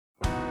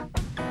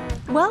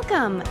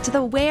Welcome to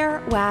the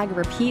Wear, Wag,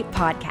 Repeat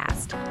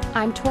podcast.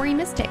 I'm Tori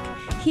Mystic,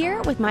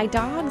 here with my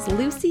dogs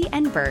Lucy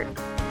and Bert.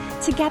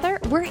 Together,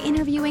 we're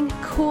interviewing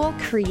cool,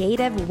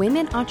 creative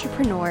women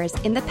entrepreneurs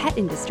in the pet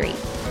industry.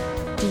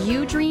 Do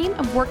you dream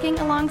of working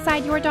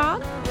alongside your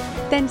dog?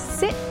 Then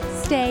sit,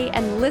 stay,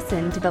 and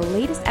listen to the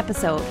latest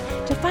episode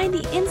to find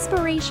the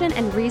inspiration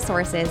and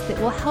resources that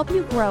will help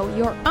you grow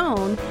your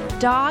own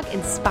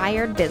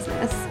dog-inspired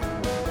business.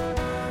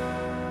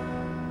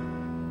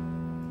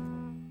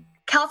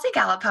 Kelsey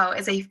Gallipo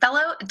is a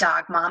fellow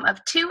dog mom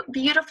of two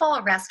beautiful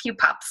rescue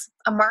pups,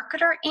 a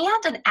marketer,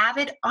 and an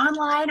avid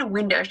online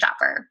window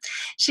shopper.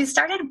 She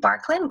started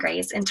Barkley &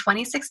 Grace in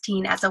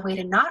 2016 as a way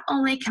to not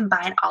only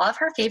combine all of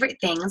her favorite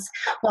things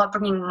while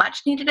bringing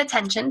much-needed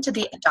attention to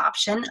the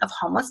adoption of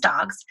homeless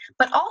dogs,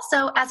 but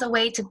also as a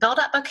way to build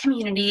up a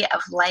community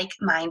of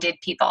like-minded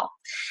people.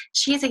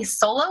 She is a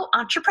solo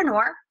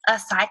entrepreneur,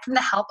 aside from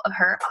the help of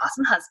her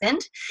awesome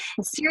husband,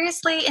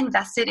 seriously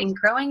invested in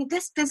growing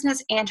this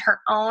business and her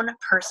own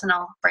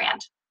personal brand.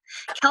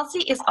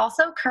 Kelsey is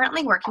also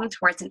currently working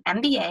towards an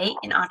MBA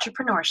in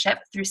entrepreneurship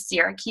through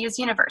Syracuse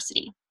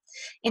University.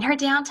 In her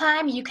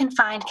downtime, you can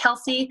find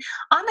Kelsey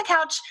on the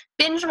couch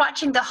binge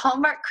watching the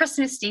Hallmark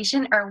Christmas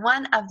Station or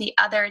one of the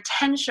other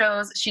 10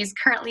 shows she's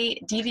currently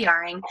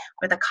DVRing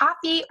with a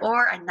coffee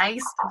or a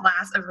nice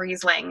glass of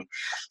Riesling.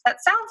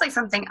 That sounds like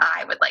something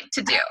I would like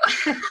to do.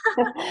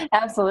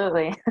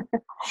 Absolutely.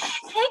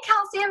 Hey,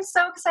 Kelsey, I'm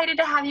so excited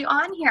to have you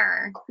on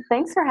here.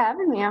 Thanks for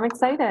having me. I'm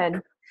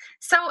excited.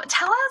 So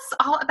tell us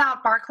all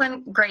about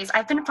Barkley & Grace.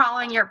 I've been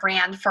following your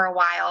brand for a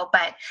while,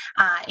 but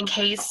in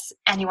case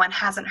anyone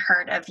hasn't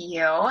heard of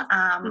you,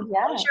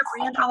 What is your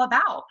brand all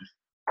about?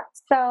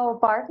 So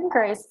Barkley &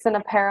 Grace is an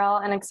apparel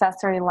and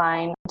accessory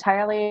line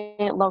entirely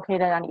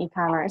located on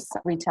e-commerce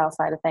retail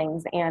side of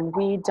things, and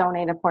we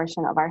donate a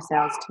portion of our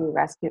sales to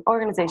rescue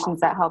organizations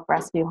that help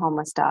rescue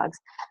homeless dogs.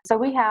 So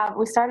we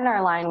started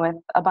our line with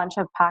a bunch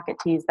of pocket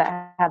tees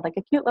that had like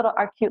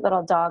our cute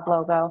little dog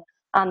logo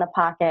on the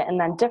pocket, and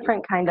then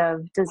different kind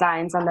of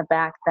designs on the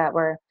back that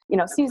were,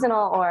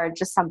 seasonal or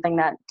just something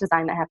that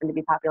happened to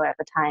be popular at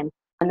the time.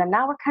 And then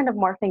now we're kind of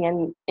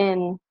morphing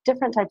in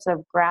different types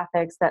of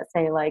graphics that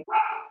say like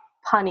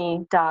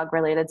punny dog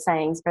related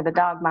sayings for the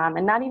dog mom,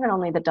 and not even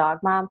only the dog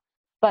mom,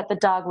 but the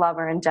dog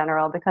lover in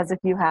general. Because if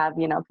you have,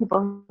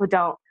 people who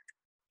don't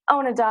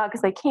own a dog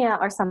because they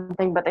can't or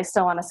something, but they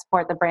still want to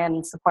support the brand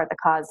and support the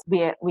cause,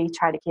 we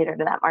try to cater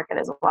to that market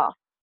as well.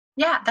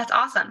 Yeah, that's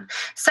awesome.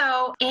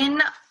 So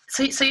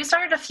you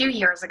started a few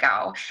years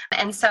ago.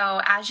 And so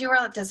as you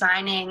were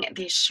designing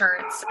these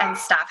shirts and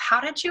stuff, how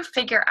did you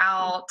figure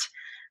out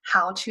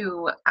how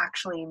to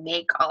actually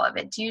make all of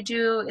it?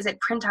 Is it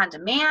print on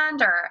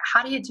demand, or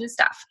how do you do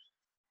stuff?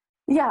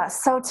 Yeah,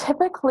 so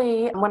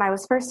typically when I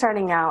was first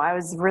starting out, I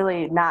was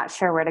really not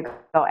sure where to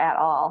go at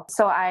all.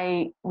 So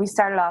we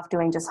started off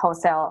doing just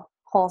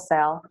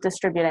wholesale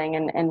distributing,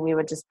 and we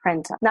would just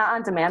print, not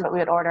on demand, but we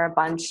would order a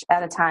bunch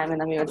at a time, and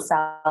then we would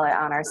sell it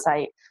on our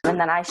site. And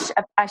then I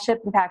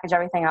ship and package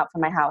everything out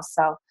from my house.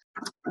 So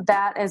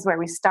that is where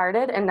we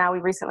started. And now we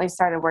recently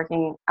started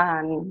working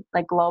on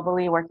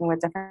globally, working with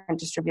different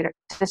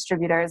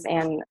distributors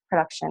and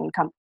production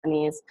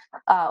companies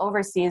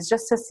overseas,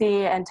 just to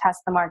see and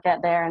test the market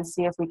there and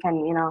see if we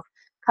can,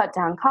 cut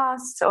down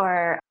costs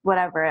or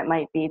whatever it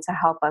might be to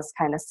help us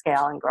kind of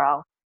scale and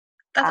grow.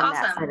 That's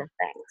awesome. That side of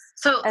things.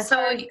 So as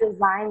far as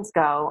designs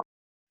go,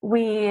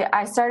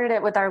 I started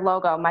it with our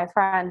logo. My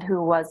friend,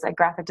 who was a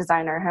graphic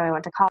designer who I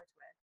went to college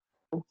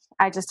with,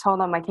 I just told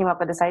him I came up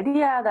with this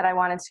idea that I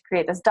wanted to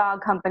create this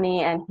dog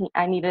company, and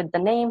I needed the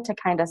name to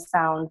kind of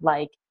sound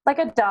like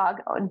a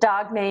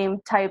dog name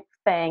type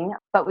thing,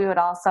 but we would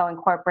also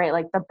incorporate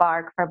like the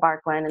bark for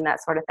Barkley and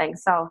that sort of thing.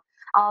 So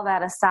all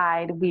that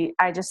aside,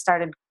 I just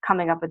started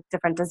coming up with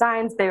different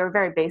designs. They were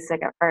very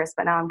basic at first,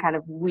 but now I'm kind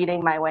of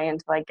weeding my way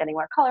into getting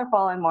more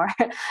colorful and more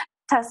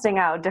testing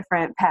out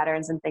different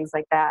patterns and things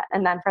like that.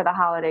 And then for the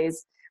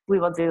holidays, we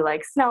will do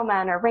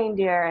snowmen or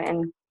reindeer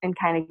and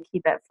kind of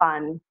keep it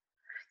fun.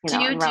 Do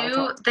you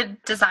do the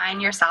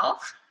design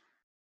yourself?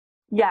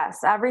 Yes,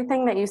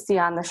 everything that you see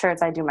on the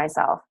shirts, I do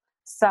myself.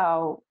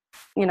 So,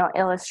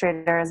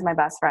 Illustrator is my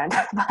best friend,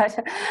 but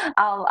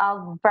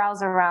I'll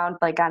browse around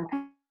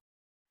on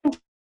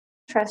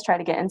Pinterest, try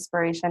to get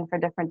inspiration for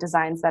different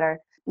designs that are,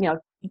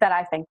 that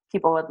I think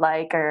people would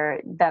like,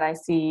 or that I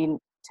see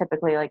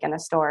typically in a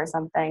store or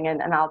something.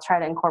 And I'll try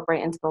to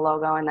incorporate into the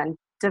logo, and then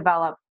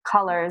develop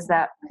colors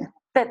that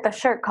fit the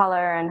shirt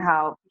color and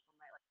how people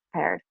might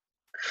like paired.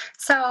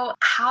 So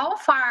how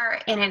far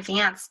in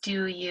advance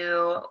do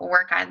you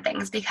work on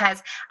things?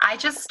 Because I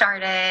just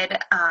started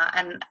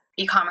an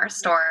e-commerce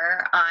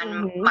store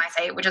on my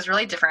site, which is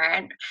really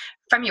different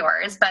from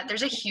yours, but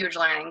there's a huge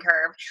learning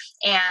curve.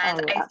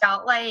 And I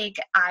felt like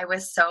I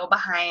was so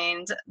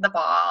behind the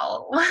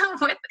ball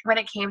when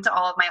it came to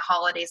all of my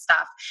holiday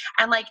stuff.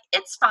 And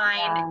it's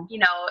fine,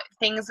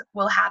 things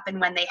will happen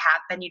when they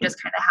happen. You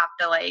just kind of have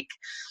to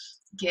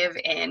give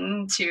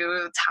in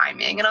to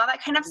timing and all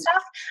that kind of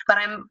stuff. But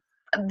I'm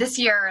this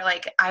year,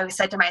 like I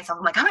said to myself,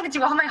 I'm like, I'm going to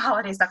do all my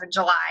holiday stuff in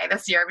July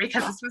this year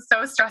because this was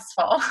so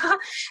stressful.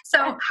 So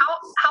how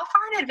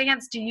far in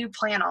advance do you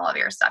plan all of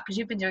your stuff? Because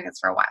you've been doing this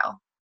for a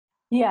while.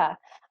 Yeah.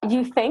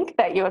 You think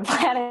that you would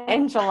plan it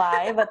in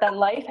July, but then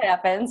life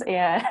happens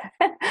and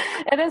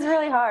it is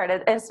really hard,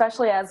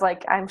 especially as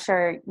like, I'm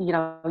sure,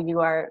 you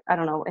are, I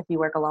don't know if you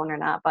work alone or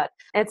not, but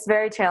it's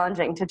very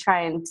challenging to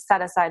try and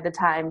set aside the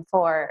time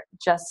for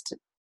just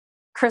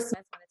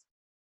Christmas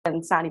and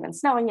it's not even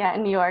snowing yet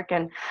in New York.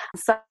 And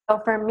so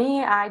for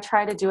me, I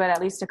try to do it at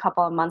least a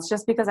couple of months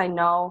just because I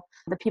know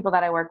the people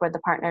that I work with, the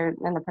partner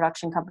and the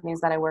production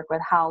companies that I work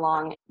with, how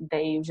long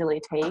they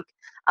usually take.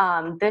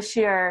 This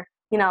year,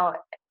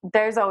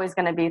 there's always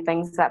going to be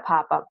things that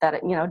pop up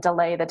that,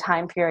 delay the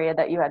time period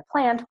that you had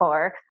planned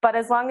for. But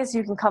as long as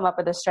you can come up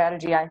with a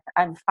strategy,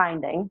 I'm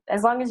finding,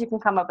 as long as you can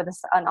come up with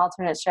an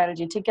alternate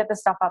strategy to get the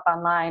stuff up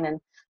online and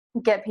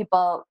get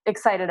people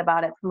excited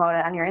about it, promote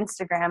it on your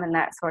Instagram and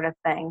that sort of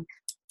thing,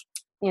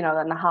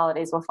 then the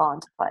holidays will fall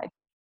into play.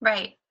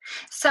 Right.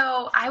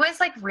 So I was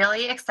like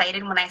really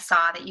excited when I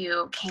saw that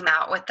you came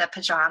out with the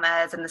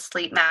pajamas and the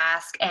sleep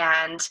mask,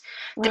 and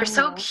they're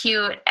so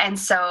cute and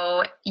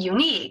so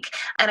unique.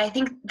 And I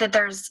think that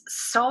there's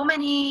so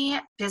many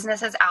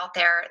businesses out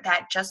there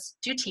that just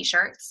do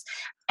t-shirts.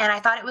 And I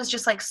thought it was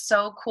just like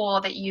so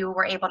cool that you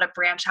were able to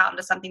branch out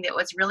into something that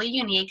was really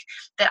unique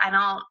that I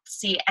don't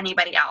see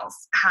anybody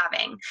else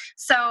having.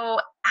 So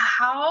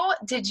how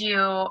did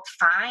you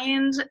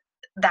find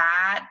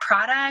that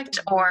product?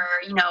 Or,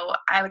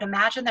 I would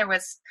imagine there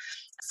was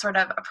sort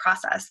of a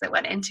process that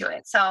went into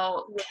it.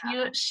 So can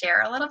you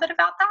share a little bit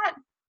about that?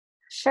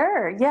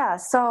 Sure. Yeah.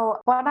 So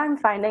what I'm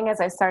finding as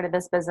I started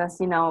this business,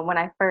 when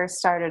I first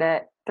started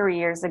it 3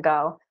 years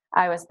ago,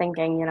 I was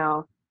thinking,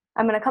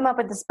 I'm going to come up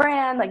with this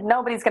brand, like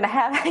nobody's going to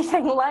have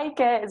anything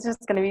like it. It's just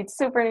going to be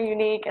super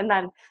unique. And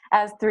then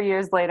as 3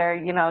 years later,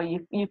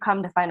 you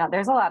come to find out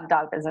there's a lot of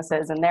dog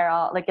businesses and they're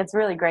all like, it's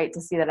really great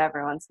to see that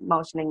everyone's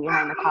motioning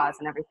behind the cause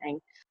and everything.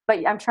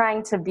 But I'm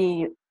trying to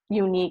be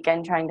unique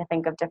and trying to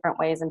think of different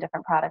ways and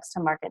different products to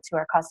market to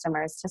our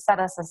customers to set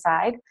us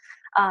aside.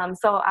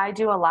 So I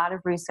do a lot of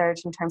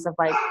research in terms of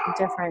like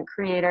different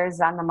creators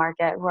on the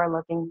market who are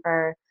looking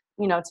for,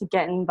 to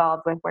get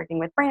involved with working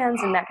with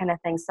brands and that kind of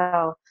thing.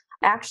 So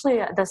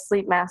actually, the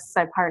sleep masks,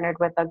 I partnered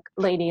with a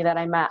lady that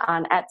I met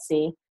on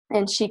Etsy,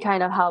 and she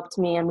kind of helped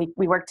me, and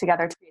we worked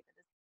together to create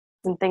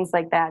and things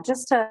like that,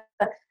 just to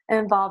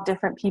involve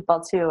different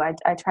people too.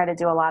 I try to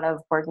do a lot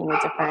of working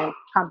with different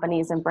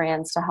companies and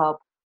brands to help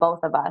both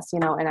of us,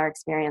 in our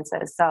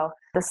experiences. So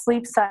the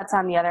sleep sets,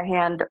 on the other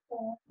hand,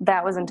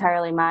 that was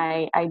entirely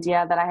my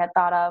idea that I had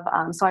thought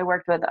of. So I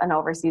worked with an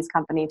overseas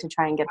company to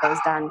try and get those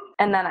done.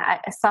 And then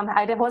I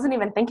wasn't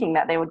even thinking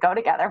that they would go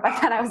together,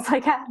 but then I was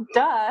like,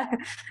 duh,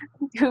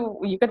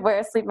 you could wear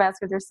a sleep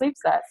mask with your sleep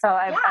set. So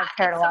I've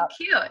paired a lot.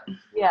 So cute.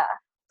 Yeah.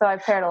 So I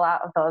paired a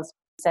lot of those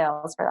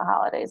sales for the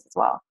holidays as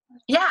well.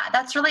 Yeah,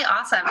 that's really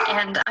awesome.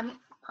 And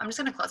I'm just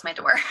going to close my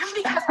door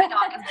because my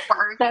dog is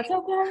barking. That's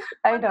okay.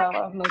 I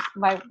know.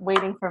 I'm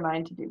waiting for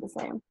mine to do the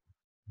same.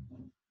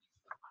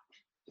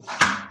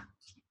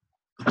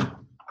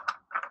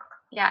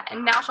 Yeah,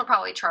 and now she'll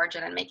probably charge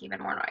it and make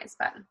even more noise.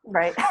 But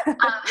right.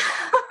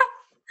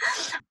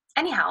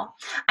 Anyhow,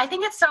 I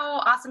think it's so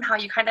awesome how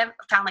you kind of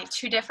found like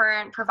two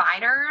different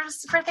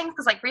providers for things,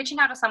 because like reaching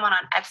out to someone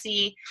on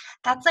Etsy,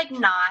 that's like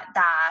not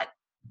that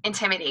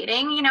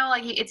intimidating,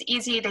 like it's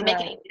easy. They make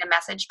it easy to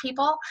message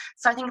people.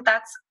 So I think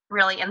that's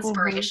really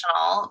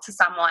inspirational to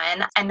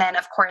someone. And then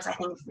of course, I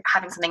think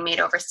having something made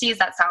overseas,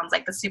 that sounds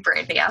like the super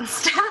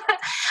advanced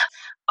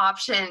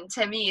option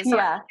to me. So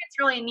I think it's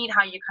really neat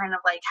how you kind of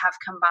like have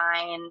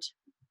combined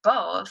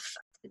both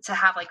to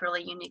have like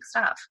really unique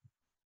stuff.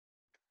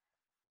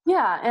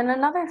 Yeah. And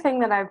another thing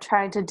that I've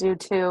tried to do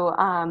too,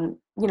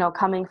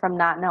 coming from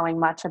not knowing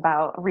much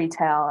about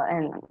retail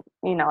and,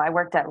 I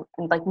worked at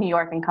like New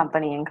York and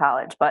Company in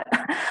college, but,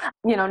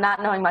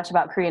 not knowing much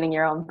about creating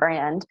your own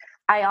brand.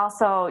 I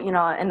also,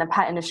 in the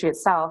pet industry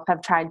itself,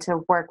 have tried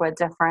to work with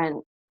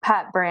different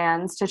pet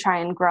brands to try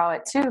and grow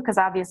it too, because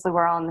obviously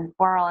we're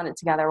all in it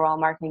together. We're all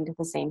marketing to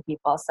the same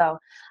people. So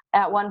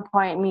at one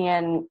point, me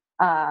and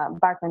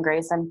Barkman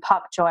Grace and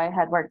Pup Joy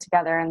had worked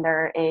together, and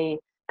they're a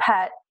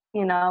pet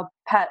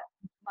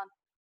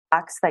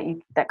box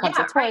that comes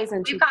with toys.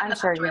 And we've gotten the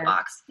Pup Joy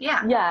box.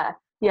 Yeah.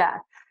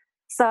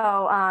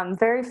 So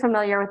very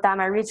familiar with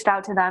them. I reached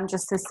out to them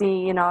just to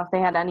see, if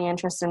they had any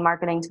interest in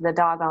marketing to the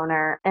dog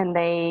owner, and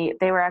they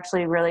were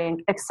actually really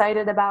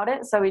excited about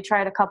it. So we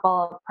tried a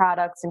couple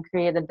products and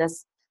created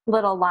this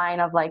little line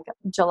of like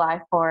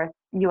July 4th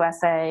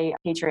USA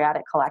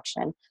patriotic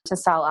collection to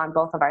sell on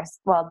both of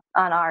on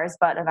ours,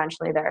 but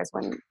eventually theirs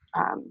when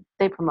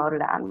they promoted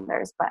it on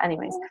theirs. But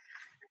anyways.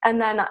 And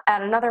then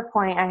at another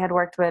point, I had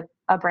worked with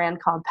a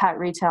brand called Pet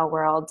Retail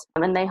World,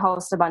 and they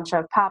host a bunch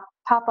of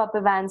pop-up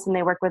events, and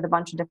they work with a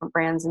bunch of different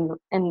brands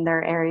in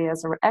their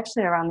areas, or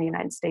actually around the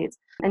United States,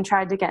 and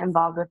tried to get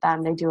involved with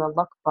them. They do a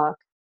lookbook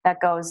that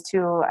goes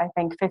to, I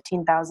think,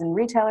 15,000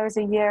 retailers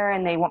a year,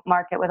 and they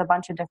market with a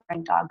bunch of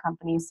different dog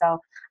companies. So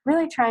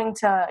really trying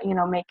to,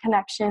 make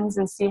connections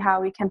and see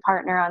how we can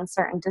partner on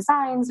certain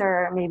designs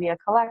or maybe a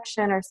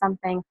collection or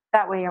something.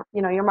 That way,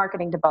 you're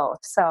marketing to both.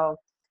 So,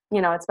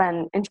 it's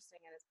been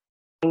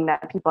interesting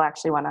that people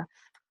actually want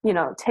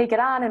to, take it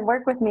on and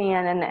work with me.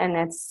 And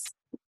it's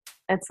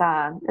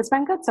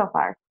been good so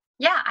far.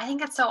 Yeah, I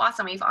think it's so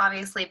awesome. You've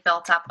obviously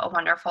built up a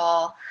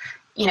wonderful,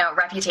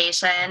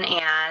 reputation,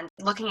 and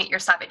looking at your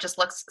stuff, it just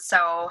looks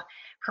so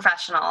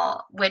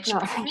professional, which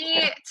brings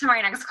me to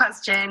my next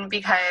question,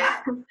 because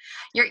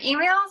your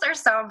emails are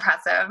so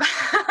impressive.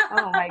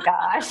 Oh my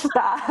gosh,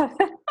 stop.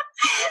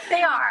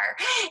 They are.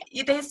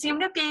 They seem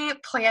to be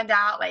planned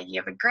out. Like,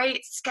 you have a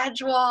great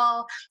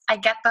schedule. I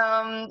get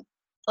them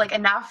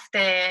enough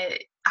that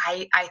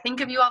I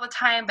think of you all the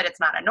time, but it's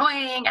not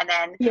annoying. And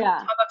then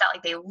on top of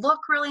that, they look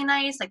really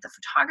nice. The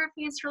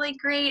photography is really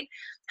great.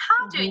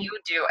 How do you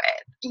do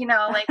it?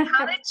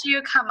 How did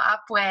you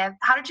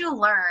how did you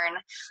learn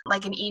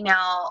an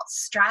email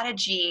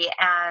strategy,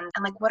 and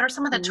what are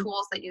some of the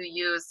tools that you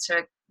use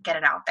to get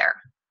it out there?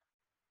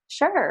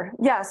 Sure.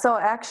 Yeah. So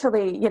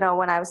actually,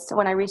 when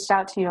I reached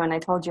out to you and I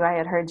told you I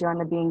had heard you on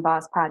the Being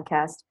Boss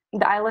podcast,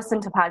 I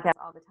listen to podcasts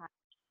all the time.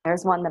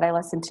 There's one that I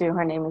listen to.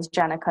 Her name is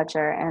Jenna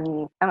Kutcher,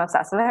 and I'm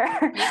obsessed with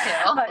her. Me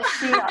too. But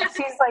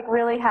she's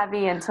really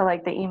heavy into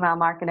the email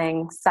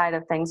marketing side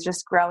of things,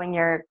 just growing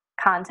your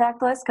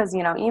contact list. Because,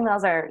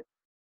 emails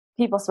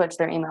people switch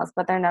their emails,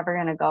 but they're never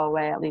going to go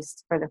away, at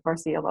least for the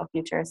foreseeable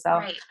future.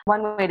 So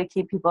One way to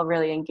keep people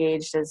really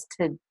engaged is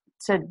to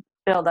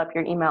build up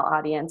your email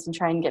audience and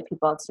try and get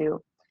people to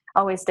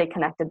always stay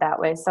connected that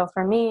way. So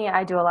for me,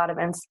 I do a lot of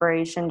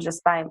inspiration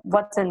just by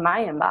what's in my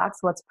inbox,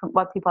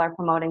 what people are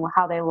promoting,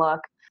 how they look,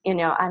 and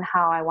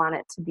how I want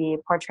it to be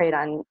portrayed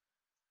on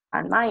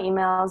my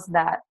emails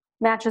that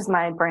matches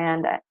my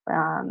brand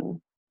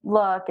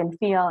look and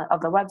feel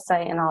of the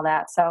website and all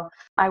that. So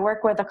I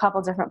work with a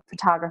couple different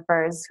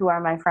photographers who are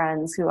my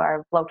friends, who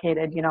are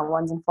located,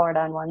 one's in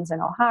Florida and one's in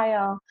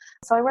Ohio.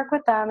 So I work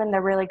with them, and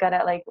they're really good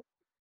at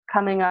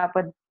coming up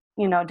with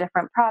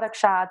different product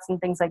shots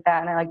and things like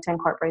that. And I like to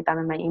incorporate them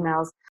in my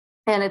emails.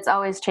 And it's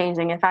always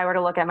changing. If I were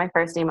to look at my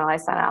first email I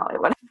sent out,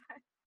 it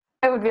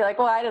would be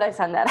why did I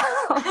send that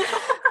out?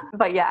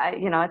 But yeah,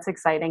 it's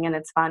exciting and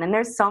it's fun. And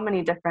there's so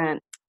many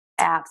different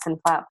apps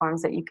and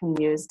platforms that you can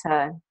use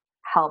to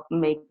help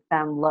make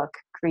them look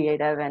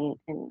creative and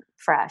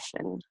fresh.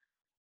 And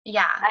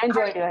yeah, I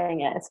enjoy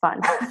doing it. It's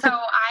fun. So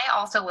I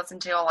also listen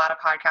to a lot of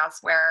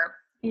podcasts where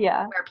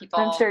people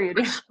I'm sure you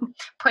do.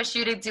 push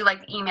you to do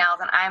emails,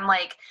 and I'm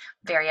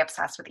very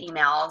obsessed with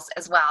emails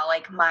as well.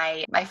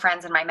 My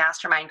friends in my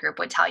mastermind group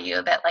would tell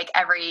you that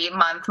every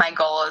month my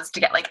goal is to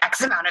get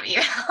X amount of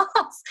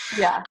emails.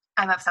 Yeah.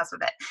 I'm obsessed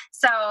with it.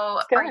 So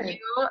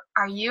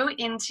are you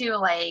into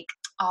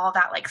all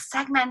that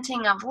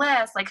segmenting of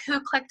lists, who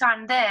clicked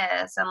on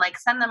this, and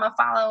send them a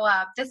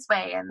follow-up this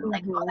way, and all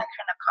that kind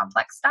of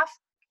complex stuff?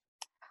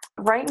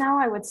 Right now,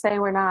 I would say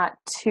we're not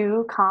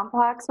too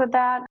complex with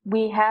that.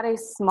 We had a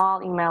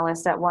small email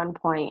list at one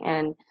point,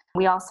 and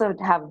we also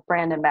have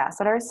brand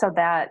ambassadors. So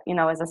that,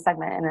 is a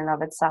segment in and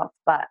of itself.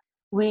 But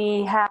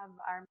we have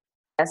our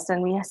list,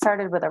 and we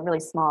started with a really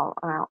small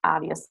amount.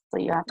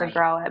 Obviously, you have to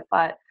grow it.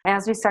 But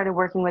as we started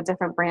working with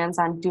different brands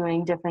on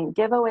doing different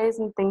giveaways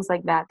and things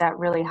like that, that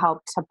really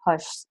helped to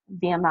push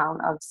the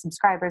amount of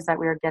subscribers that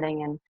we were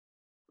getting and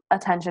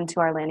attention to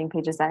our landing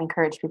pages that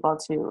encourage people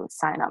to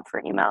sign up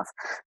for emails.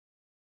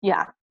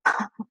 Yeah.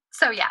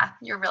 So yeah,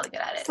 you're really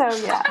good at it.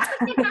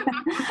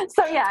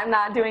 So yeah, I'm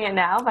not doing it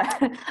now,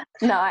 but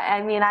no,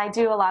 I mean, I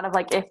do a lot of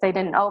if they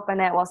didn't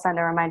open it, we'll send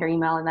a reminder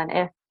email. And then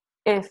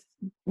if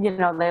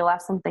they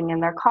left something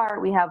in their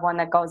cart, we have one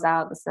that goes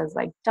out that says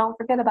don't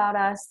forget about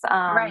us.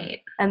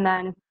 Right. And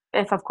then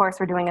if of course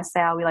we're doing a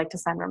sale, we like to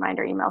send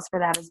reminder emails for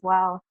that as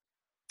well.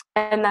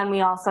 And then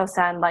we also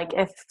send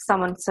if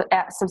someone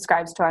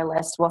subscribes to our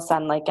list, we'll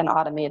send an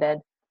automated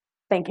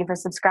thank you for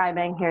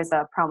subscribing. Here's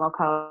a promo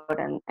code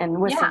and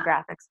with some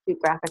cute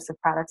graphics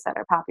of products that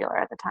are popular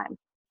at the time.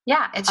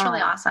 Yeah, it's really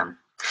awesome.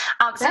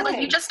 So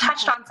you just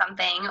touched on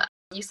something.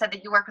 You said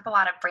that you work with a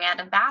lot of brand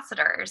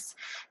ambassadors.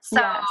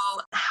 So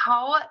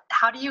how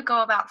do you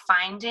go about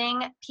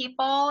finding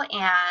people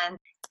and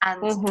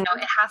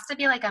it has to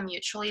be a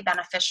mutually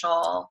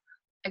beneficial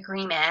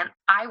agreement.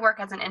 I work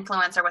as an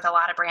influencer with a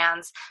lot of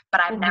brands,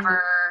 but I've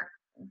never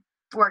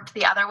worked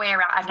the other way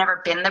around. I've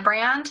never been the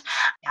brand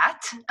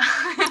yet.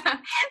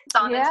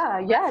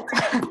 Yet.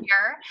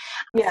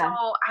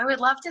 So I would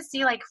love to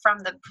see from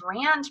the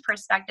brand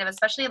perspective,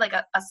 especially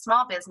a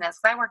small business.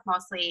 I work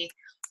mostly,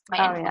 my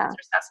influencer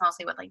stuff's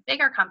mostly with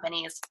bigger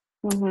companies.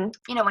 When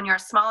you're a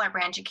smaller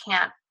brand, you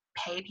can't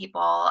pay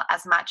people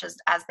as much as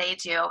they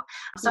do.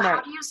 So how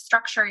do you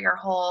structure your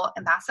whole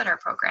ambassador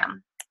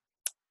program?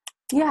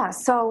 Yeah.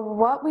 So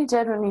what we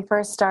did when we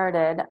first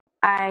started,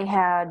 I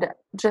had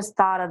just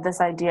thought of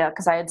this idea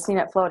because I had seen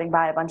it floating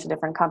by a bunch of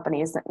different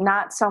companies,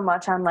 not so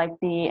much on the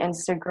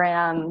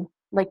Instagram,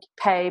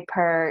 pay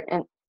per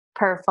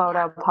per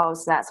photo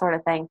post, that sort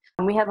of thing.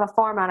 And we have a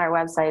form on our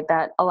website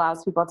that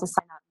allows people to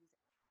sign up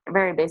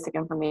very basic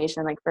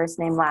information like first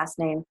name, last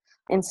name,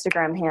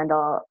 Instagram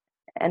handle,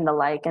 and the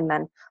like. And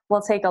then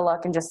we'll take a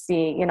look and just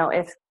see,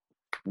 if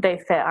they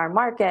fit our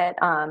market.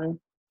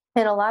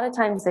 And a lot of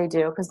times they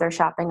do because they're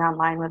shopping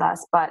online with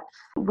us, but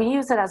we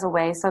use it as a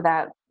way so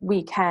that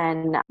we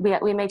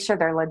make sure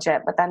they're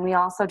legit, but then we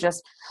also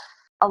just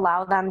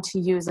allow them to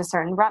use a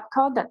certain rep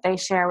code that they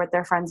share with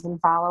their friends and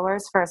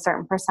followers for a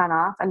certain %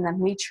 off. And then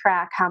we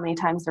track how many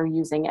times they're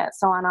using it.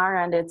 So on our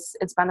end, it's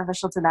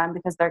beneficial to them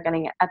because they're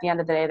getting, at the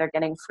end of the day, they're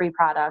getting free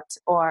product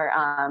or,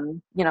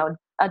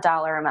 a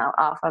dollar amount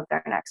off of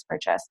their next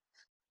purchase.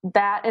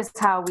 That is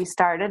how we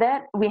started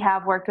it. We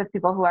have worked with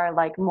people who are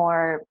like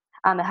more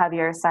on the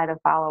heavier side of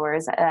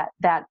followers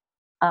that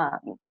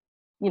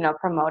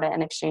promote it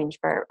in exchange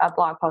for a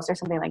blog post or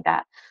something like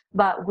that.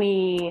 But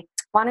we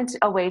wanted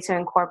a way to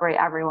incorporate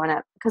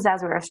everyone because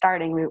as we were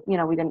starting,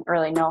 we didn't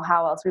really know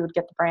how else we would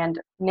get the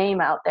brand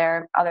name out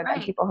there other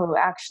than people who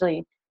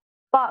actually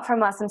bought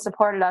from us and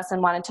supported us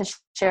and wanted to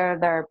share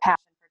their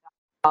passion for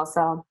dogs.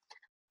 Also,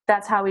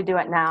 that's how we do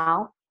it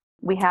now.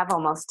 We have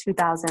almost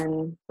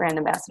 2,000 brand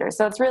ambassadors.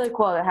 So it's really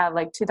cool to have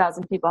like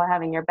 2,000 people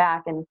having your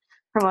back and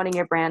promoting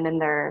your brand in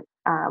their,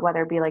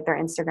 whether it be like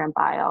their Instagram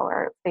bio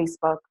or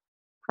Facebook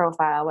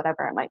profile,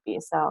 whatever it might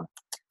be. So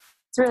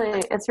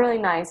it's really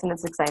nice and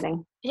it's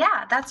exciting.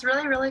 Yeah, that's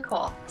really, really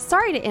cool.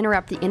 Sorry to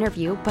interrupt the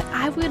interview, but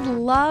I would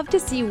love to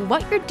see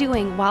what you're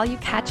doing while you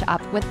catch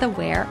up with the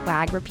Wear,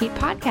 Wag, Repeat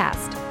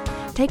podcast.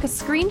 Take a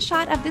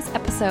screenshot of this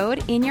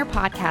episode in your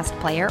podcast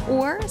player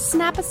or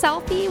snap a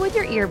selfie with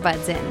your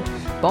earbuds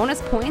in.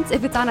 Bonus points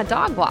if it's on a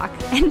dog walk,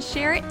 and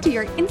share it to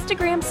your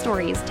Instagram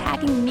stories,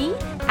 tagging me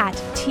at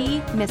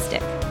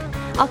TMystic.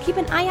 I'll keep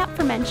an eye out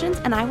for mentions,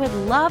 and I would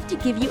love to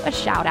give you a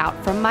shout out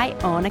from my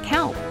own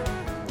account.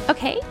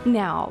 Okay,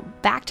 now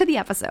back to the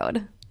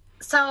episode.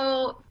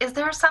 So is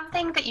there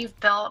something that you've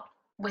built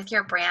with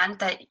your brand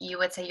that you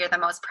would say you're the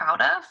most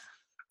proud of?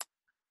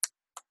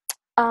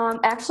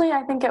 Actually,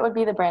 I think it would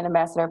be the brand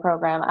ambassador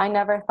program. I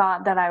never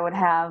thought that I would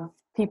have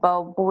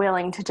people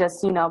willing to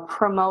just,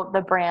 promote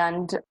the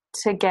brand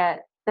to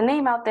get the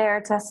name out there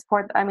to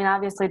support. I mean,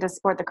 obviously to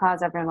support the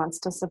cause, everyone wants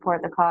to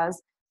support the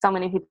cause. So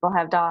many people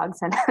have dogs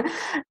and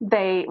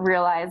they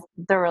realize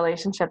the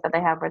relationship that they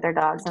have with their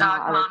dogs.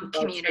 Dog mom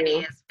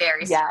community is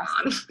very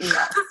strong.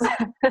 Yes.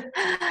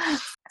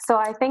 So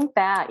I think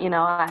that,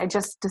 I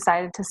just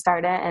decided to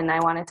start it and I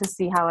wanted to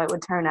see how it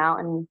would turn out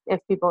and if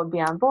people would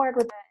be on board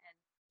with it.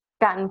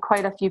 Gotten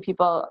quite a few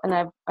people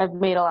and I've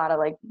made a lot of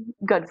like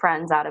good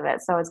friends out of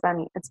it. So it's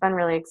been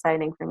really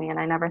exciting for me. And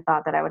I never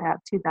thought that I would have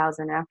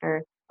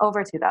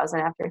over 2,000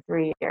 after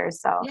 3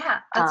 years. So yeah,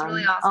 that's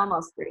really awesome.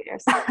 Almost 3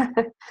 years.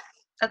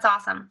 That's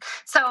awesome.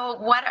 So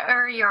what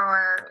are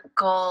your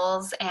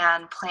goals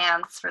and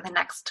plans for the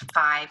next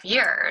 5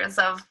 years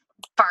of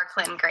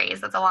Barklin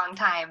Grays? That's a long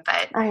time,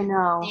 but I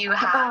know. Do you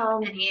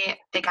have any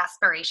big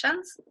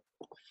aspirations?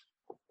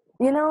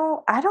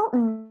 I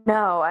don't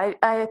know.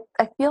 I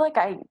feel like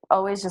I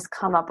always just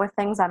come up with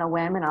things on a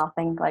whim and I'll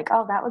think like,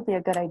 oh, that would be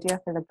a good idea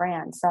for the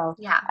brand. So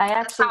yeah, I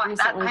actually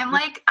recently... I have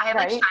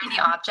like shiny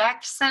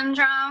object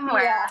syndrome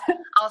where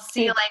I'll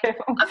see like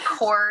a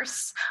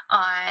course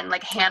on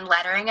like hand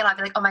lettering and I'll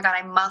be like, oh my God,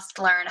 I must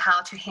learn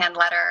how to hand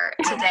letter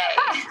today.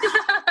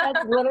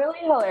 That's literally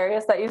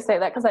hilarious that you say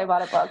that because I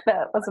bought a book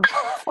that was a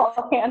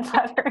full hand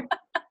lettering.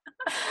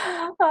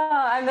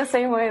 I'm the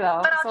same way though.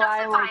 But I'll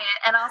justify it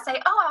and I'll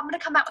say, oh, I'm going to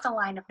come out with a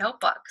line of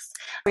notebooks.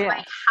 So I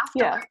have to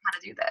learn how to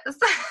do this.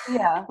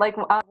 Yeah, like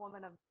a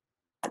woman of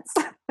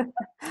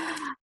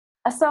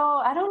So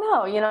I don't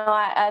know,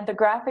 the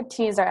graphic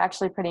tees are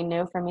actually pretty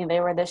new for me.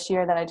 They were this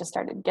year that I just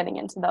started getting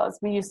into those.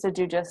 We used to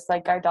do just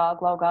like our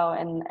dog logo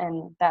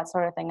and that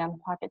sort of thing on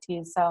pocket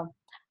tees. So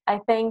I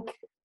think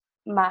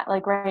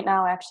right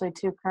now actually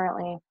too,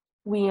 currently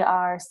we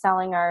are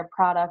selling our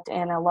product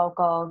in a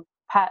local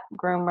pet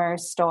groomer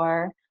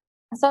store.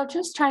 So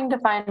just trying to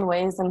find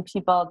ways and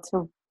people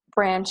to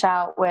branch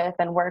out with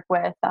and work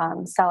with,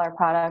 sell our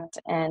product.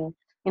 And,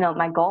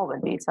 my goal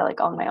would be to like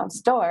own my own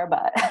store,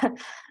 but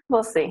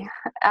we'll see.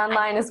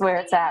 Online is where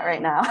it's at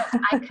right now.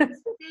 I can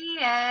see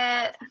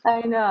it.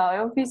 I know.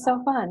 It would be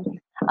so fun.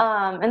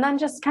 And then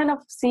just kind of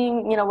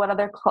seeing, what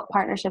other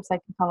partnerships I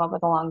can come up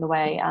with along the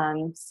way,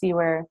 see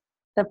where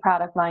the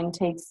product line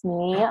takes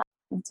me,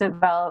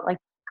 develop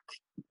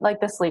like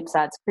the sleep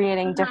sets,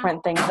 creating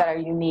different things that are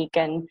unique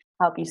and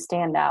help you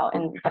stand out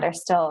but are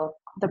still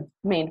the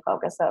main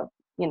focus of,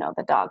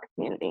 the dog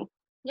community.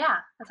 Yeah,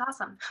 that's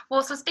awesome.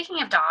 Well, so speaking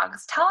of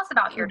dogs, tell us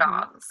about your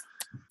dogs.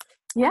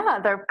 Yeah,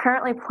 they're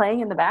currently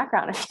playing in the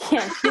background if you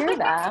can't hear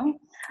them.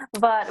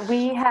 But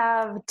we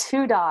have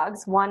 2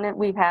 dogs. One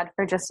we've had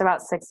for just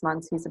about 6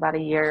 months. He's about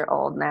a year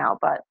old now.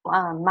 But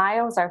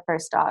Mayo's our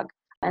first dog.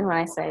 And when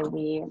I say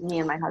me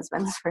and my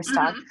husband's first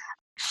dog,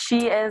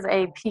 she is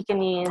a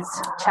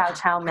Pekingese Chow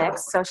Chow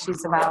mix. So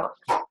she's about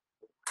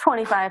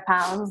 25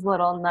 pounds,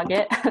 little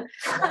nugget.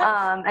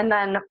 And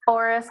then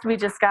Forrest, we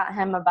just got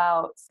him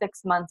about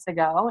 6 months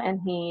ago, and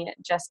he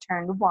just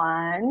turned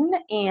 1.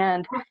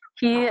 And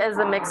he is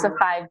a mix of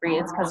 5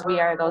 breeds because we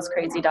are those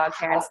crazy dog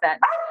parents that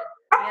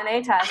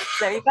DNA test.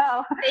 There you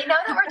go. They know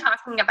that we're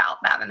talking about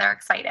them, and they're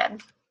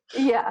excited.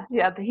 Yeah,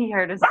 he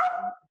heard us.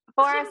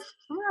 Forrest,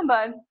 come on,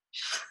 bud.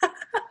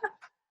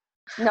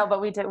 No,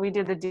 but we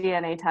do the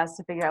DNA test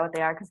to figure out what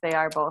they are because they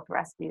are both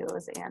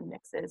rescues and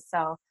mixes.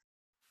 So,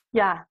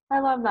 yeah, I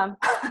love them.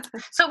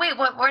 So wait,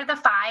 what were the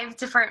 5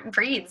 different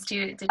breeds?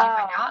 Did you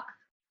find out?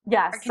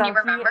 Yes. Or can you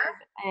remember?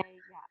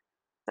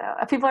 So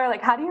people are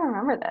like, how do you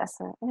remember this?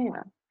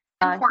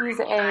 He's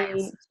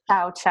a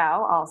Chow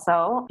Chow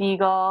also,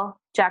 Beagle,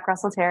 Jack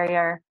Russell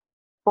Terrier,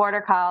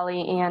 Border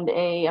Collie, and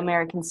a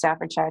American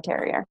Staffordshire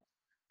Terrier.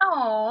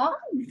 Oh.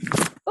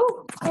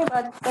 Oh, hey,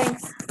 bud.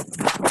 Thanks.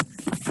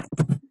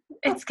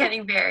 It's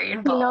getting very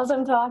involved. He knows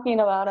I'm talking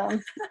about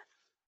him.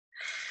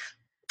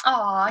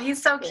 Oh,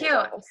 he's so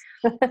cute.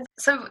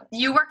 So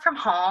you work from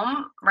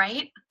home,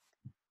 right?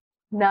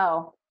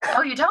 No.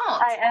 Oh, you don't?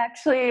 I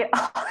actually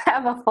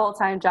have a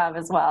full-time job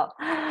as well.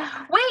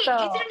 Wait,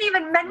 you didn't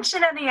even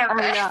mention any of it.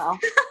 I know.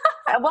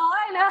 Well,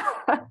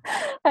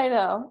 I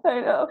know.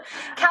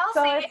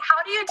 Kelsey,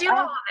 how do you do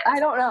all of this? I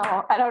don't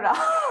know.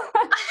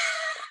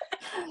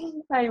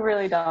 I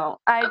really don't.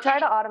 I try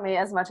to automate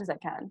as much as I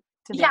can.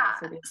 To be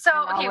honest with you. So,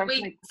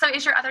 wait. So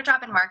is your other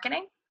job in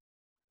marketing?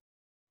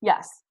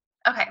 Yes.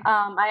 Okay.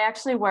 I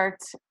actually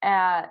worked in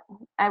a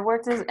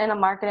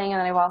marketing, and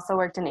then I've also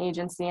worked in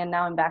agency, and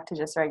now I'm back to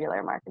just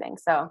regular marketing.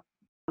 So,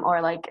 or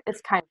like,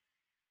 it's kind of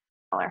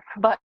similar,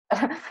 but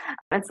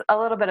it's a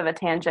little bit of a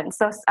tangent.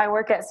 So I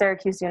work at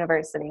Syracuse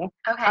University.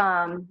 Okay.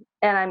 And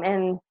I'm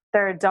in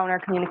their donor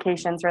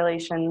communications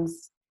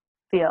relations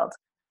field.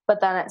 But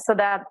then, so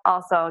that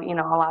also,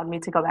 allowed me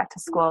to go back to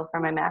school for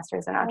my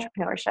master's in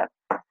entrepreneurship.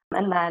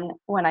 And then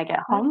when I get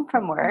home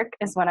from work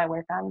is when I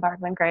work on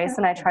Barkland Grace,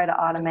 and I try to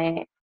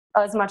automate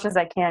as much as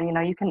I can.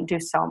 You can do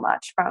so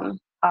much from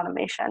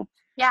automation.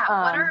 Yeah.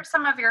 What are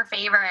some of your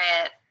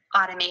favorite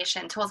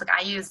automation tools? Like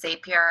I use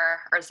Zapier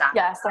or Zapier.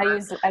 Yes,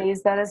 I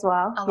use that as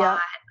well. A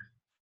lot.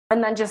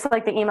 And then just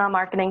like the email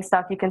marketing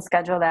stuff, you can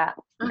schedule that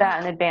in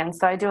advance.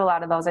 So I do a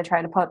lot of those. I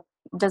try to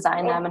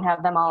design them and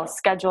have them all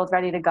scheduled,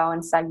 ready to go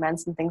in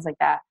segments and things like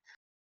that.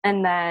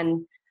 And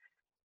then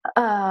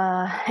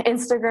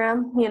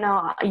Instagram, you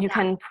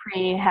can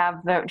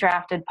have the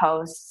drafted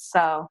posts.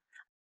 So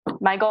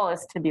my goal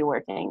is to be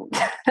working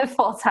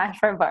full time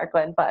for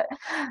Barkland, but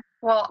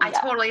I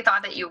totally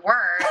thought that you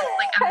were. It's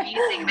like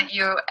amazing that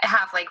you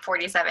have like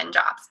 47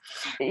 jobs.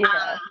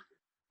 Yeah.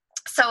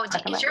 So is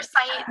your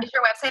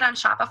website on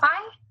Shopify?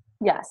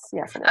 Yes,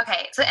 it is.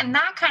 Okay, so and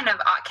that kind of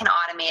can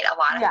automate a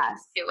lot of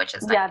things too, which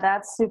is nice. Yeah,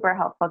 that's super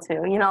helpful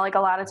too. Like a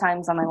lot of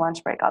times on my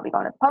lunch break, I'll be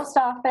going to the post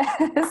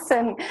office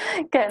and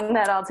getting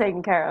that all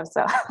taken care of.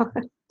 So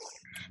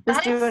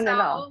that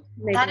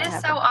is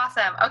so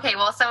awesome. Okay,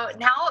 well, so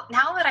now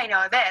that I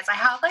know this, I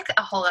have like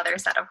a whole other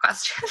set of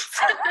questions.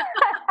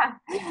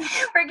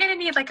 We're gonna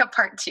need like a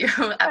part 2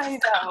 episode. I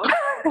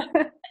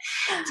know.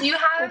 Do you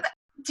have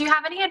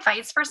any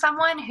advice for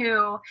someone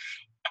who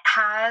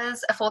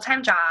has a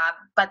full-time job,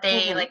 but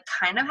they like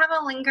kind of have a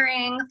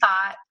lingering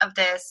thought of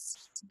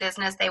this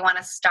business they want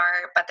to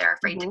start, but they're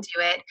afraid to do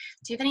it?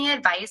 Do you have any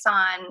advice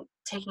on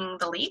taking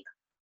the leap?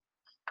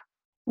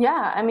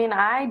 Yeah,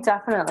 I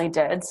definitely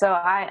did. So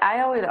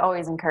I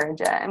always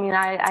encourage it.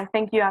 I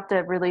think you have to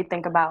really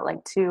think about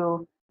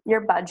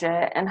your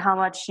budget and how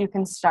much you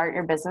can start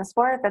your business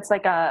for. If it's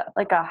like a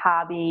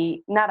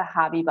hobby, not a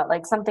hobby, but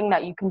like something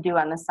that you can do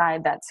on the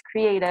side that's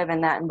creative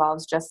and that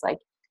involves just like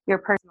your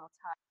personal time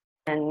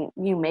and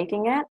you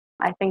making it,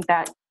 I think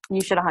that you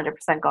should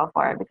 100% go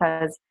for it,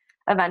 because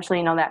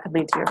eventually, that could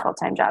lead to your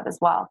full-time job as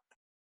well.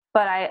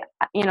 But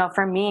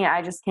for me,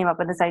 I just came up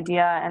with this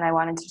idea and I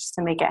wanted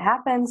to make it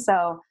happen.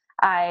 So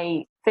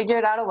I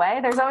figured out a way.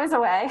 There's always a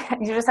way.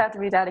 You just have to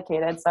be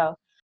dedicated. So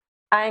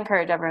I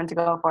encourage everyone to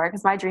go for it,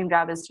 because my dream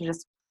job is to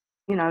just,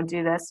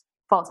 do this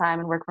full time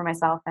and work for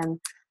myself. And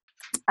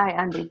I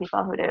envy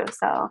people who do.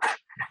 So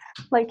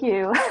like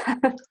you.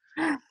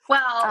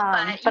 Well,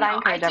 but I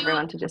encourage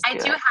everyone to just do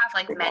it. I do have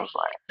like many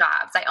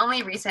jobs. I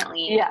only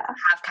recently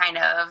have kind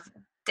of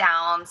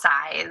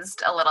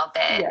downsized a little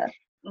bit. Yeah.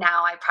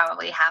 Now I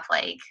probably have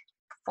like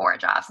 4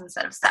 jobs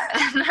instead of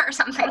 7 or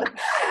something.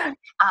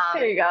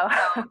 There you go.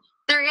 So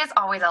there is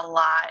always a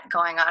lot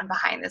going on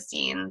behind the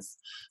scenes.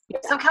 Yeah.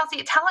 So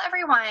Kelsey, tell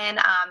everyone,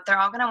 they're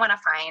all going to want to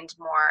find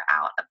more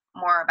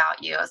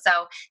about you.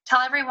 So tell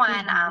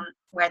everyone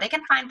where they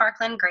can find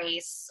Barkland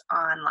Grace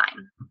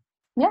online.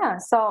 Yeah.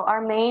 So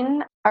our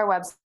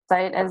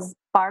website is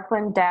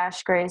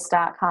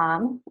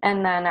barkland-grace.com.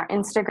 And then our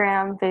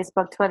Instagram,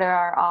 Facebook, Twitter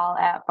are all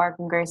at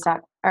Barkland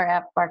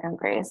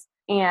Grace.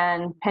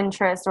 And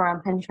Pinterest, we're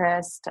on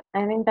Pinterest.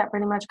 I think that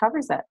pretty much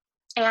covers it.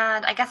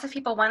 And I guess if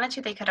people wanted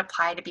to, they could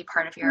apply to be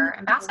part of your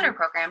ambassador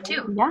program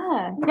too.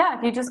 Yeah.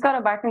 If you just go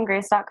to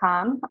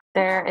barklandgrace.com,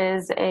 there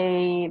is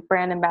a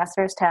brand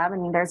ambassadors tab,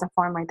 and there's a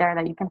form right there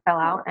that you can fill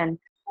out, and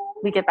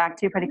we get back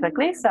to you pretty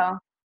quickly. So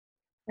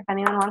If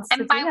anyone wants and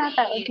to by do that,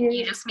 that would be...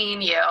 you just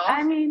mean you.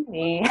 I mean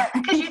me.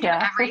 Because you do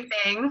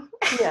everything.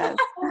 Yes.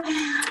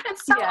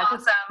 It's so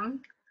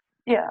awesome.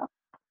 Yeah.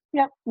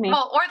 Yep. Me.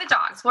 Well, or the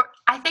dogs.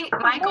 I think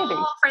my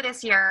goal for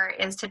this year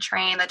is to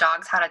train the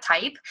dogs how to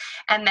type.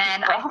 And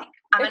then I think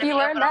I'm going to be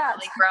able to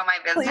really grow my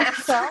business.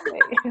 Please tell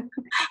me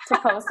to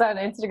post on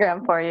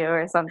Instagram for you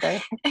or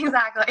something.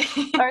 Exactly.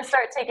 Or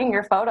start taking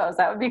your photos.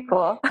 That would be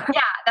cool.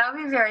 Yeah, that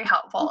would be very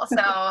helpful.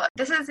 So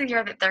this is the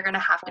year that they're going to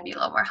have to be a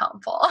little more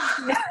helpful.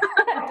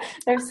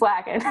 They're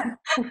slacking.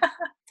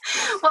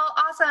 Well,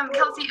 awesome.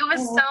 Kelsey, it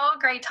was so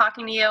great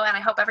talking to you, and I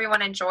hope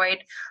everyone enjoyed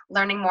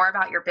learning more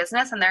about your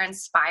business and they're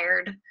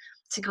inspired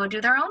to go do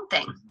their own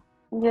thing.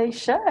 They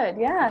should.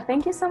 Yeah.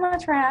 Thank you so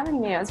much for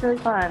having me. It was really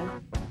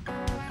fun.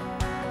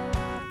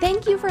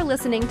 Thank you for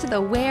listening to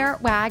the Wear,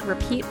 Wag,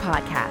 Repeat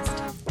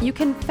podcast. You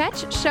can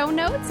fetch show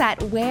notes at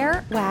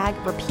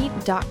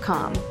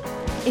wearwagrepeat.com.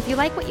 If you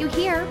like what you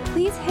hear,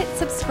 please hit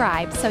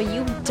subscribe so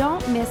you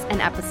don't miss an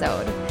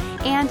episode.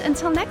 And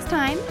until next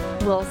time,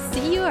 we'll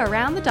see you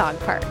around the dog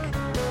park.